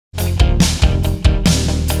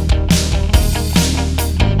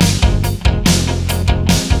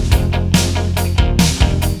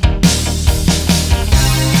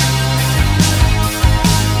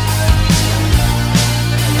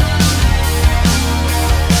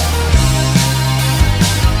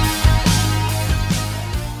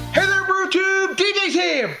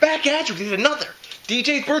guys, we did another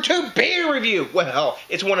DJs BrewTube beer review. Well,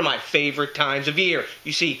 it's one of my favorite times of year.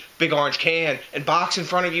 You see big orange can and box in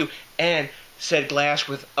front of you and said glass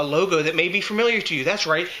with a logo that may be familiar to you. That's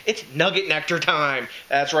right, it's Nugget Nectar time.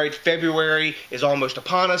 That's right, February is almost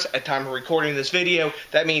upon us at time of recording this video.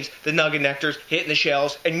 That means the Nugget Nectar's hitting the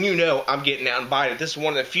shelves, and you know I'm getting out and buying it. This is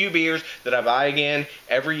one of the few beers that I buy again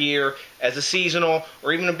every year as a seasonal,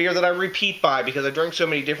 or even a beer that I repeat buy, because I drink so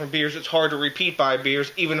many different beers, it's hard to repeat buy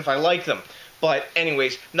beers, even if I like them. But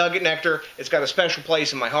anyways, Nugget Nectar, it's got a special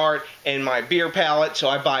place in my heart and my beer palate, so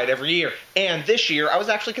I buy it every year. And this year, I was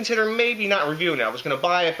actually considering maybe not reviewing it. I was going to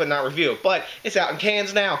buy it, but not review it. But it's out in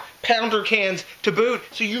cans now, pounder cans to boot,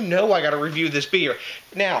 so you know I got to review this beer.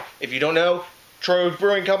 Now, if you don't know, Troegs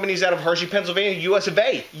Brewing Company's out of Hershey, Pennsylvania, US of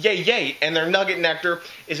A. Yay, yay. And their Nugget Nectar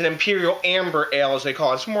is an Imperial Amber Ale, as they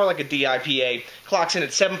call it. It's more like a DIPA. Clocks in at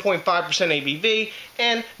 7.5% ABV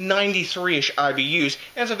and 93-ish IBUs.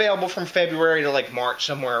 And it's available from February to like March,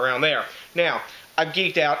 somewhere around there. Now, I've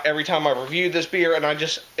geeked out every time I've reviewed this beer, and I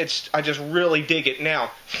just really dig it. Now,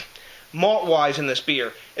 malt-wise in this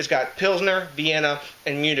beer, it's got Pilsner, Vienna,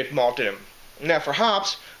 and Munich malt in them. Now for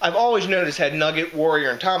hops, I've always noticed had Nugget,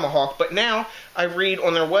 Warrior, and Tomahawk, but now I read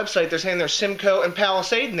on their website they're saying there's Simcoe and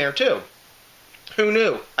Palisade in there too. Who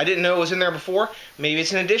knew? I didn't know it was in there before. Maybe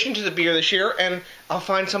it's an addition to the beer this year, and I'll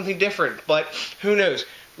find something different, but who knows?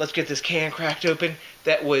 Let's get this can cracked open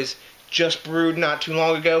that was just brewed not too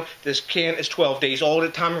long ago. This can is 12 days old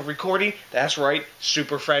at time of recording. That's right,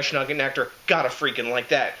 super fresh Nugget Nectar. Gotta freaking like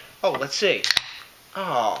that. Oh, let's see.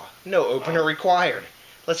 Oh, no opener required.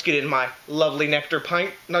 Let's get in my lovely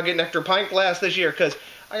Nugget Nectar pint glass this year, because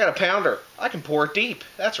I got a pounder. I can pour it deep.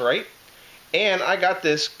 That's right. And I got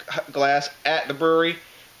this glass at the brewery.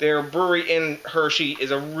 Their brewery in Hershey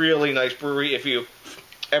is a really nice brewery. If you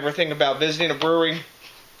ever think about visiting a brewery,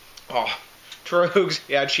 oh, Troegs,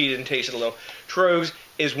 yeah, I cheated and tasted a little. Troegs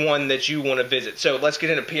is one that you want to visit. So let's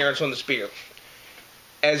get an appearance on this beer.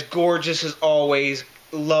 As gorgeous as always,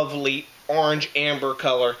 lovely orange amber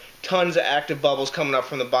color. Tons of active bubbles coming up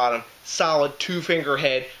from the bottom. Solid two-finger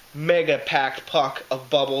head. Mega packed puck of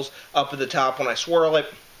bubbles up at the top when I swirl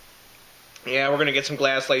it. Yeah, we're going to get some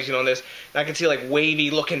glass lacing on this. And I can see like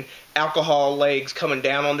wavy looking alcohol legs coming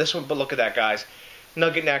down on this one. But look at that, guys.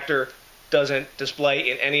 Nugget Nectar doesn't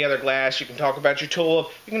display in any other glass. You can talk about your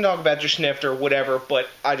tulip. You can talk about your snifter, whatever. But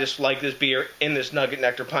I just like this beer in this Nugget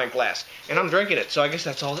Nectar pint glass. And I'm drinking it. So I guess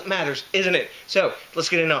that's all that matters, isn't it? So let's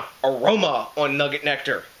get an aroma on Nugget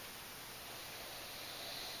Nectar.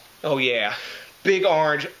 Oh yeah, big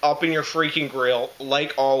orange up in your freaking grill,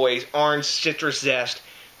 like always, orange citrus zest.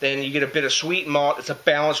 Then you get a bit of sweet malt. It's a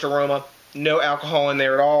balanced aroma, no alcohol in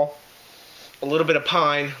there at all. A little bit of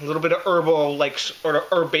pine, a little bit of herbal, like sort of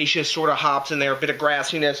herbaceous sort of hops in there, a bit of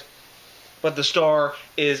grassiness. But the star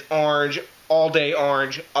is orange, all day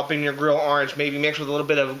orange, up in your grill orange, maybe mixed with a little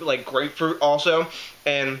bit of like grapefruit also,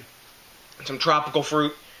 and some tropical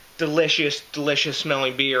fruit. Delicious, delicious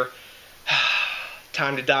smelling beer.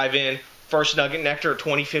 Time to dive in. First Nugget Nectar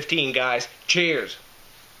 2015, guys. Cheers.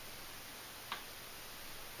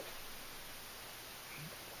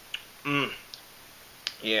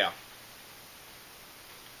 Yeah.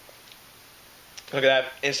 Look at that.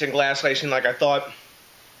 Instant glass lacing like I thought.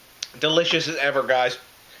 Delicious as ever, guys.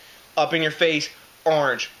 Up in your face.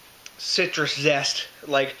 Orange. Citrus zest.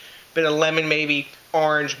 Like a bit of lemon maybe.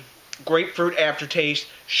 Orange. Grapefruit aftertaste.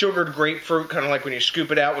 Sugared grapefruit. Kind of like when you scoop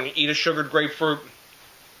it out when you eat a sugared grapefruit.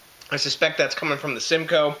 I suspect that's coming from the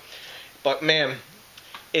Simcoe, but man,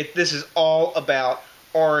 this is all about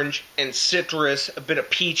orange and citrus, a bit of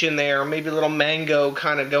peach in there, maybe a little mango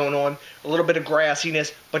kind of going on, a little bit of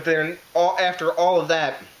grassiness, but then after all of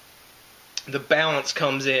that, the balance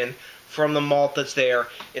comes in from the malt that's there.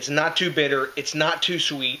 It's not too bitter, it's not too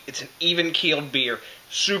sweet, it's an even-keeled beer.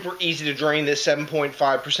 Super easy to drain this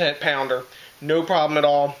 7.5% pounder, no problem at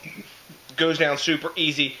all. Goes down super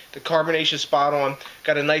easy. The carbonation spot on.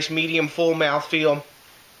 Got a nice medium full mouthfeel.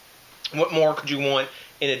 What more could you want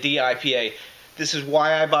in a DIPA? This is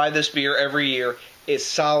why I buy this beer every year. It's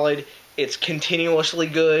solid. It's continuously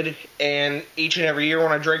good. And each and every year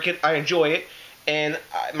when I drink it, I enjoy it. And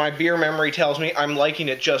my beer memory tells me I'm liking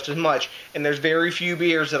it just as much. And there's very few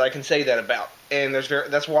beers that I can say that about. And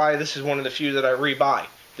that's why this is one of the few that I rebuy.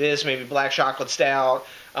 This, maybe Black Chocolate Stout.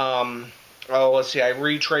 Oh, let's see, I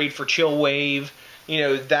retrade for Chill Wave, you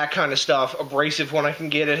know, that kind of stuff. Abrasive when I can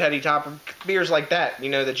get it, Heady Top, beers like that, you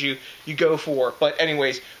know, that you go for. But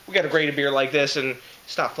anyways, we got a great beer like this, and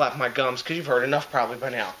stop flapping my gums, because you've heard enough probably by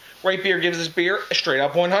now. Rate Beer gives this beer a straight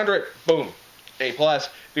up 100. Boom. A+.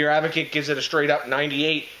 Beer Advocate gives it a straight up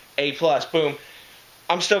 98. A+. Boom.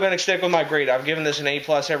 I'm still going to stick with my grade. I've given this an A+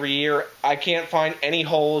 every year. I can't find any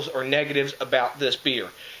holes or negatives about this beer.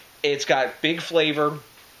 It's got big flavor.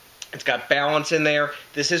 It's got balance in there.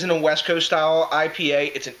 This isn't a West Coast style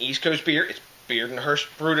IPA. It's an East Coast beer. It's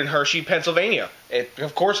brewed in Hershey, Pennsylvania.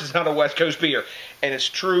 Of course, it's not a West Coast beer. And it's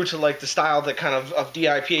true to like the style that kind of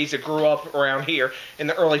DIPAs that grew up around here in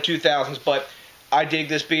the early 2000s. But I dig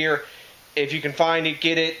this beer. If you can find it,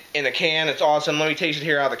 get it in a can. It's awesome. Let me taste it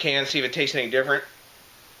here out of the can, see if it tastes any different.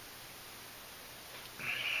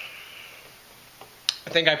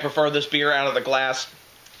 I think I prefer this beer out of the glass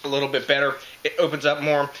a little bit better. It opens up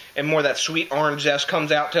more, and more of that sweet orange zest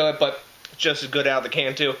comes out to it, but it's just as good out of the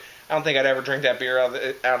can too. I don't think I'd ever drink that beer out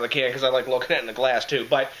of the can because I like looking at it in the glass too.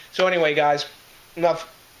 But so anyway, guys,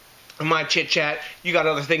 enough of my chit chat. You got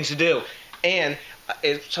other things to do, and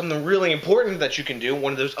it's something really important that you can do.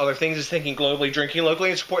 One of those other things is thinking globally, drinking locally,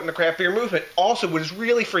 and supporting the craft beer movement. Also, what is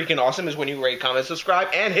really freaking awesome is when you rate, comment, subscribe,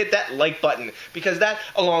 and hit that like button, because that,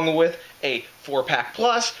 along with a 4-pack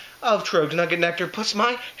plus of Troges Nugget Nectar, puts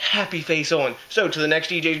my happy face on. So, to the next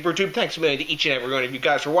DJs BrewTube, thanks a million to each and every one of you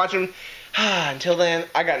guys for watching. Until then,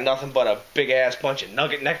 I got nothing but a big-ass bunch of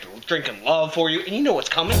Nugget Nectar drinking love for you. And you know what's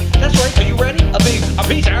coming. That's right. Are you ready? A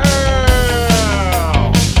peace.